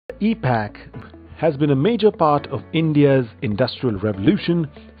EPACK has been a major part of India's industrial revolution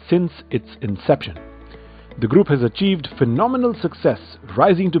since its inception. The group has achieved phenomenal success,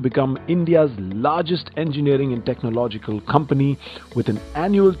 rising to become India's largest engineering and technological company with an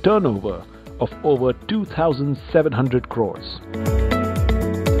annual turnover of over 2,700 crores.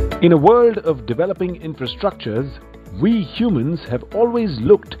 In a world of developing infrastructures, we humans have always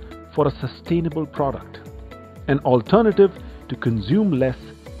looked for a sustainable product, an alternative to consume less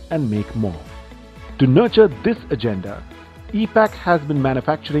and make more. To nurture this agenda, EPACK has been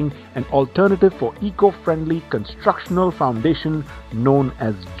manufacturing an alternative for eco-friendly constructional foundation known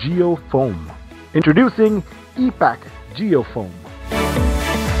as Geofoam. Introducing EPACK Geofoam,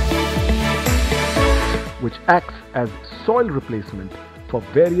 which acts as soil replacement for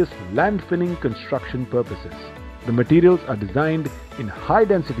various landfilling construction purposes. The materials are designed in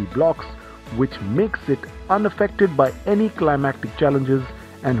high-density blocks, which makes it unaffected by any climatic challenges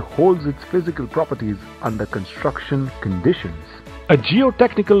and holds its physical properties under construction conditions. A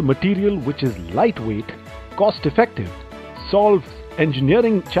geotechnical material which is lightweight, cost-effective, solves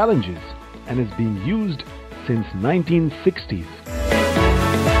engineering challenges, and is being used since 1960s.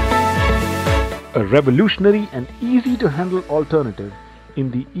 A revolutionary and easy-to-handle alternative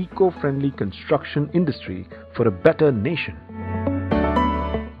in the eco-friendly construction industry for a better nation.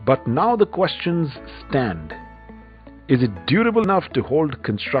 But now the questions stand. Is it durable enough to hold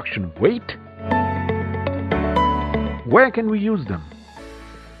construction weight? Where can we use them?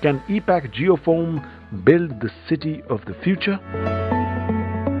 Can EPACK Geofoam build the city of the future?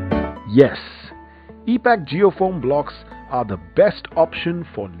 Yes, EPACK Geofoam blocks are the best option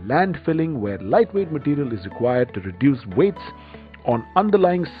for landfilling where lightweight material is required to reduce weights on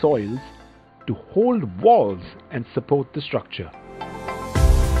underlying soils to hold walls and support the structure.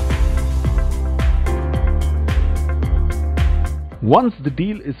 Once the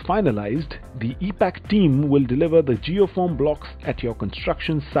deal is finalized, the EPACK team will deliver the Geofoam blocks at your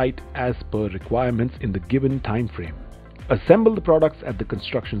construction site as per requirements in the given time frame. Assemble the products at the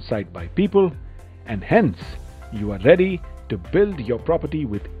construction site by people, and hence you are ready to build your property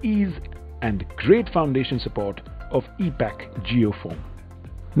with ease and great foundation support of EPACK Geofoam.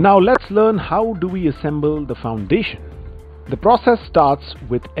 Now let's learn how do we assemble the foundation. The process starts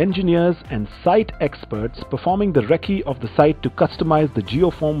with engineers and site experts performing the recce of the site to customize the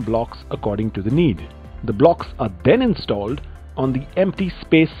geofoam blocks according to the need. The blocks are then installed on the empty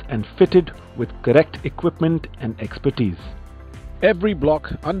space and fitted with correct equipment and expertise. Every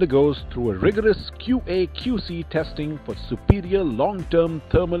block undergoes through a rigorous QA/QC testing for superior long-term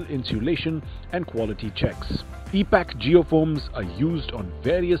thermal insulation and quality checks. EPACK geofoams are used on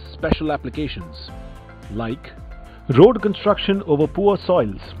various special applications like road construction over poor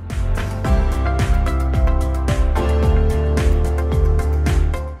soils,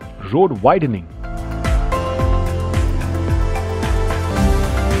 road widening,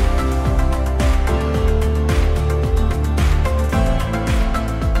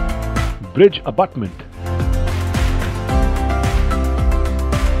 bridge abutment,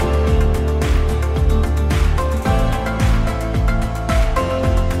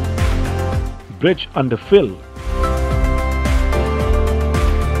 bridge underfill,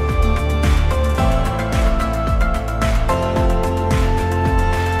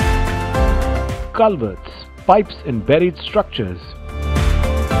 culverts, pipes and buried structures,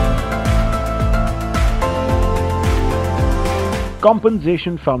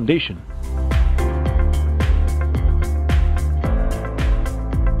 compensation foundation,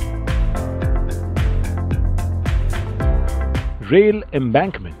 rail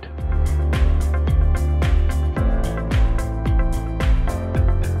embankment,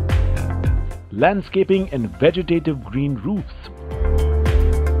 landscaping and vegetative green roofs,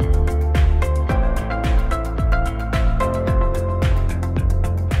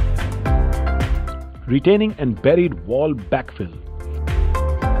 retaining and buried wall backfill,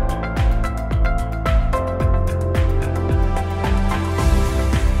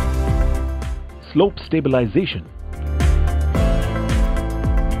 slope stabilization,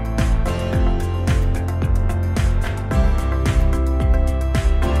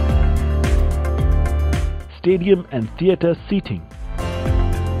 stadium and theatre seating,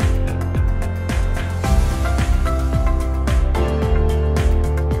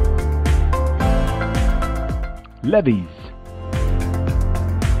 levees,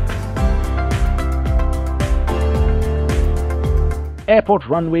 airport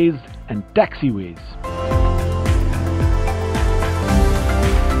runways and taxiways,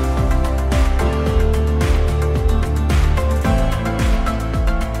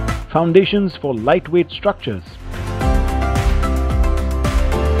 foundations for lightweight structures,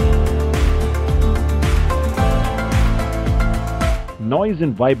 noise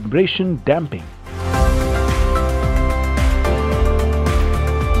and vibration damping.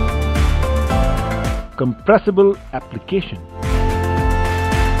 Compressible application.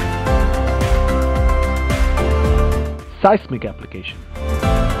 Seismic application.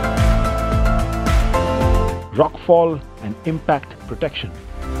 Rockfall and impact protection.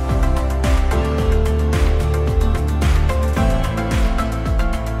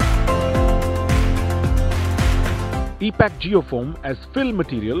 EPACK Geofoam as fill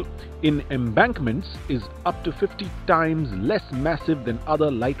material in embankments is up to 50 times less massive than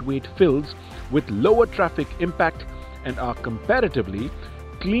other lightweight fills with lower traffic impact and are comparatively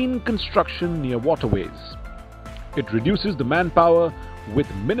clean construction near waterways. It reduces the manpower with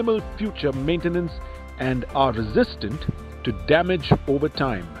minimal future maintenance and are resistant to damage over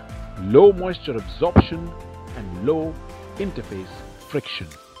time, low moisture absorption and low interface friction.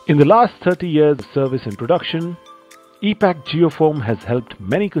 In the last 30 years of service and production, EPACK Geofoam has helped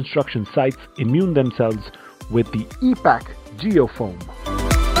many construction sites immune themselves with the EPACK Geofoam.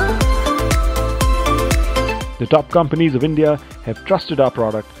 The top companies of India have trusted our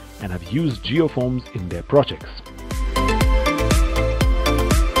product and have used geofoams in their projects.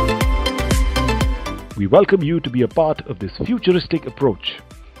 We welcome you to be a part of this futuristic approach,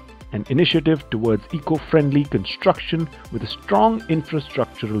 an initiative towards eco-friendly construction with a strong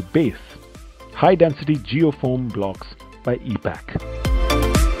infrastructural base. High-density geofoam blocks by EPACK.